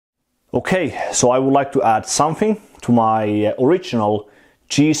Okay, so I would like to add something to my original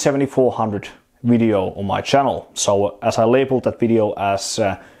G7400 video on my channel. So as I labeled that video as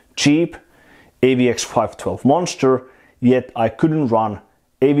Cheap AVX-512 Monster, yet I couldn't run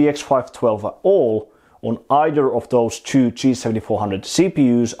AVX-512 at all on either of those two G7400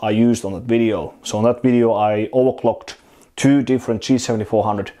 CPUs I used on that video. So on that video I overclocked two different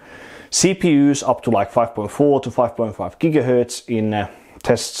G7400 CPUs up to like 5.4 to 5.5 GHz in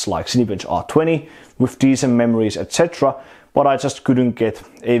tests like Cinebench R20 with decent memories, etc. But I just couldn't get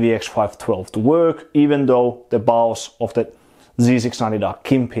AVX-512 to work, even though the BIOS of the Z690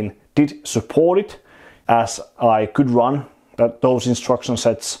 Kingpin did support it, as I could run those instruction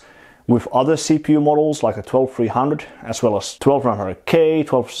sets with other CPU models like the 12300 as well as 12900K,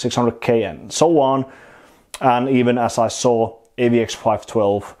 12600K and so on. And even as I saw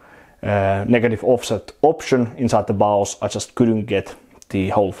AVX-512 negative offset option inside the BIOS, I just couldn't get the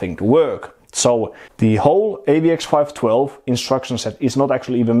whole thing to work. So the whole AVX-512 instruction set is not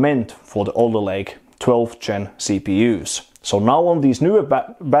actually even meant for the Alder Lake 12th gen CPUs. So now on these newer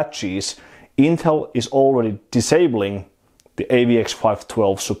batches, Intel is already disabling the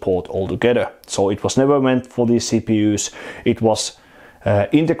AVX-512 support altogether. So it was never meant for these CPUs. It was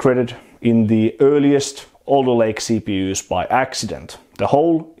integrated in the earliest Alder Lake CPUs by accident. The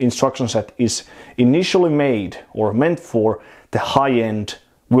whole instruction set is initially made or meant for the high-end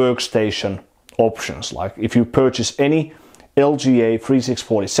workstation options. Like if you purchase any LGA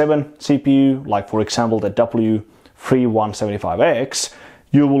 3647 CPU, like for example the W3175X,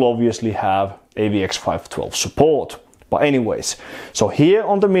 you will obviously have AVX-512 support. But anyways, so here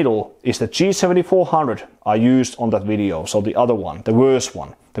on the middle is the G7400 I used on that video. So the other one, the worse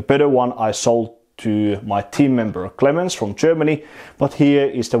one. The better one I sold to my team member Clemens from Germany, but here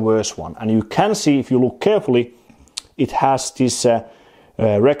is the worse one. And you can see, if you look carefully, it has this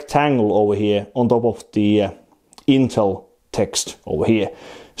rectangle over here on top of the Intel text over here.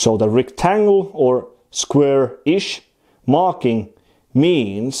 So the rectangle or square-ish marking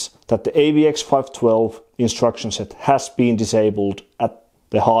means that the AVX-512 instruction set has been disabled at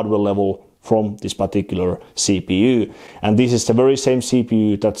the hardware level from this particular CPU. And this is the very same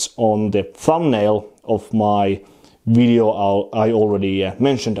CPU that's on the thumbnail of my video I already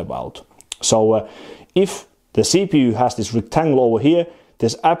mentioned about. So if the CPU has this rectangle over here,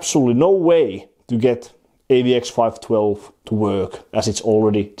 there's absolutely no way to get AVX-512 to work, as it's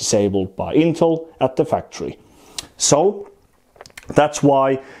already disabled by Intel at the factory. So that's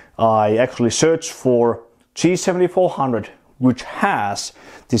why I actually searched for G7400, which has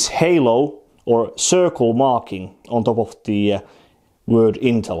this halo or circle marking on top of the word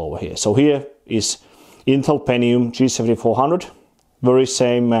Intel over here. So here is Intel Pentium G7400, very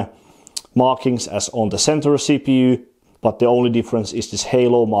same markings as on the center CPU, but the only difference is this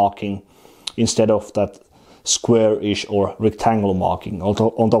halo marking instead of that square-ish or rectangle marking on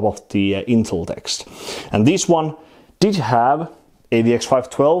top of the Intel text. And this one did have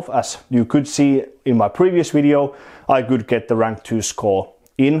AVX-512, as you could see in my previous video. I could get the rank 2 score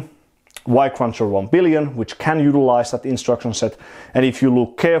in Y-Cruncher 1 billion, which can utilize that instruction set. And if you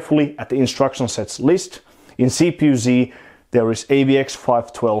look carefully at the instruction sets list in CPU-Z, there is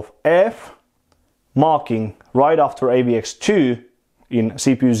AVX-512F marking right after AVX2 in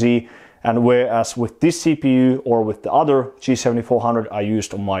CPU-Z, and whereas with this CPU or with the other G7400 I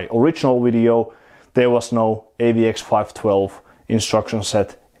used on my original video, there was no AVX-512 instruction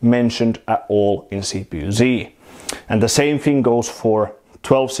set mentioned at all in CPU-Z. And the same thing goes for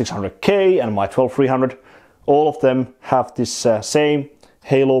 12600K and my 12300. All of them have this same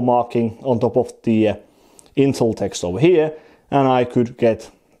halo marking on top of the Intel text over here, and I could get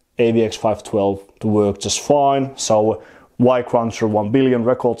AVX-512 to work just fine. So Y-Cruncher 1 billion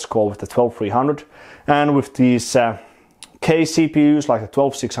record score with the 12300, and with these K CPUs like the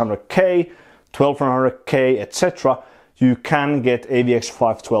 12600K, 12900K, etc., you can get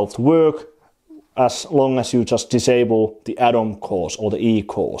AVX-512 to work as long as you just disable the add-on cores or the E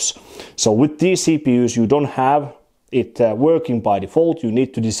cores. So with these CPUs you don't have it working by default, you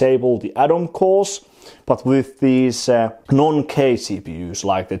need to disable the add-on cores. But with these non-K CPUs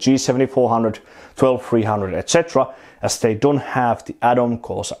like the G7400, 12300, etc., as they don't have the add-on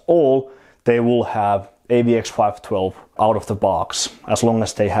cores at all, they will have AVX-512 out of the box as long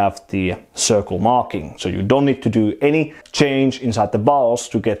as they have the circle marking. So you don't need to do any change inside the BIOS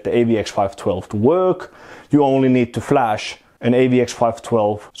to get the AVX-512 to work. You only need to flash an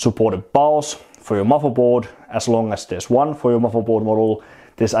AVX-512 supported BIOS for your motherboard. As long as there's one for your motherboard model,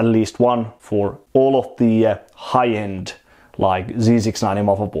 there's at least one for all of the high-end like Z690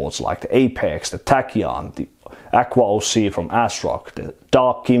 motherboards like the Apex, the Tachyon, the Aqua OC from ASRock, the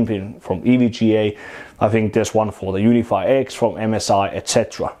Dark Kingpin from EVGA. I think there's one for the Unify X from MSI,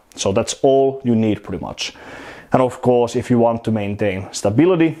 etc. So that's all you need pretty much. And of course, if you want to maintain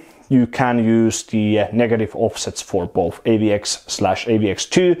stability, you can use the negative offsets for both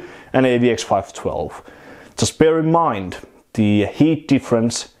AVX/AVX2 and AVX-512. Just bear in mind the heat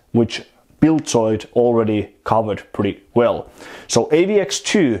difference, which Buildzoid already covered pretty well. So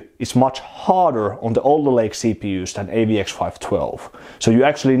AVX2 is much harder on the Alder Lake CPUs than AVX-512. So you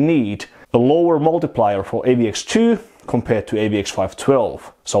actually need a lower multiplier for AVX2 compared to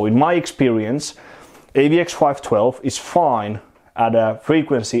AVX-512. So in my experience, AVX-512 is fine at a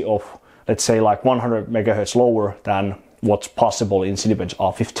frequency of, let's say, like 100 MHz lower than what's possible in Cinebench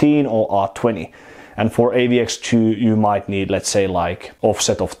R15 or R20. And for AVX2 you might need, let's say, like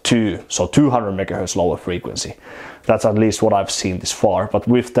offset of 2, so 200 MHz lower frequency. That's at least what I've seen this far. But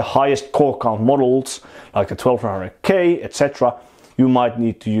with the highest core count models, like the 1200K, etc., you might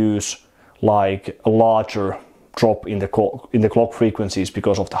need to use like a larger drop in the clock frequencies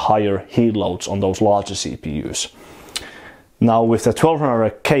because of the higher heat loads on those larger CPUs. Now with the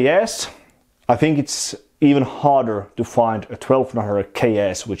 1200KS, I think it's even harder to find a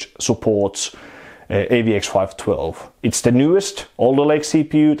 1200KS which supports AVX-512. It's the newest Alder Lake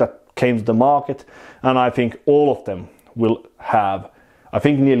CPU that came to the market, and I think all of them will have, I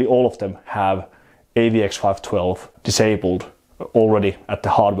think nearly all of them have AVX-512 disabled already at the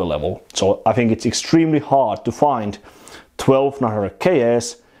hardware level. So I think it's extremely hard to find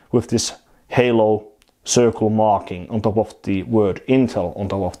 1200KS with this halo circle marking on top of the word Intel on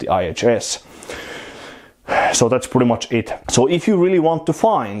top of the IHS. So that's pretty much it. So if you really want to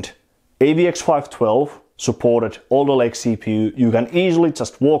find AVX-512 supported Alder Lake CPU, you can easily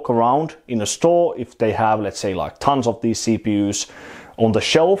just walk around in a store if they have, let's say, like tons of these CPUs on the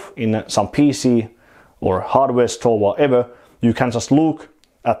shelf in some PC or hardware store, whatever. You can just look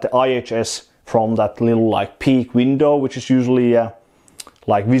at the IHS from that little like peek window, which is usually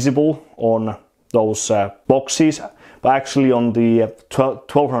like visible on those boxes, but actually on the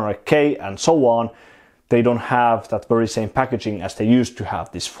 1200K and so on, they don't have that very same packaging as they used to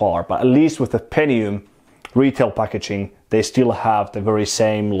have this far. But at least with the Pentium retail packaging, they still have the very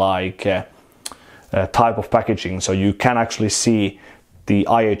same like type of packaging, so you can actually see the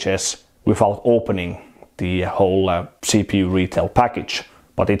IHS without opening the whole CPU retail package.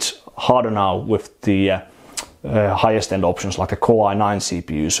 But it's harder now with the highest end options like the Core i9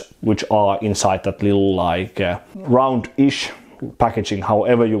 CPUs, which are inside that little like round-ish packaging,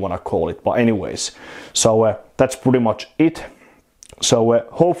 however you want to call it. But anyways, so that's pretty much it. So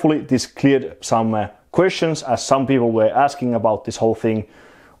hopefully this cleared some questions, as some people were asking about this whole thing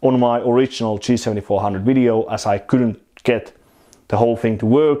on my original G7400 video, as I couldn't get the whole thing to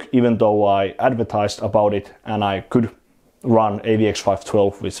work, even though I advertised about it and I could run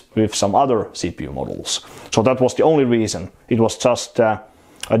AVX-512 with some other CPU models. So that was the only reason. It was just I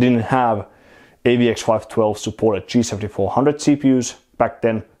didn't have AVX-512 supported G7400 CPUs back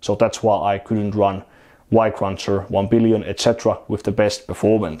then, so that's why I couldn't run Y-Cruncher, 1 billion, etc. with the best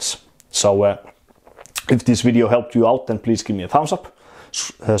performance. So if this video helped you out, then please give me a thumbs up,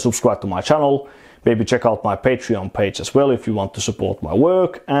 subscribe to my channel, maybe check out my Patreon page as well if you want to support my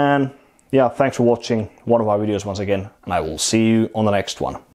work. And yeah, thanks for watching one of my videos once again, and I will see you on the next one.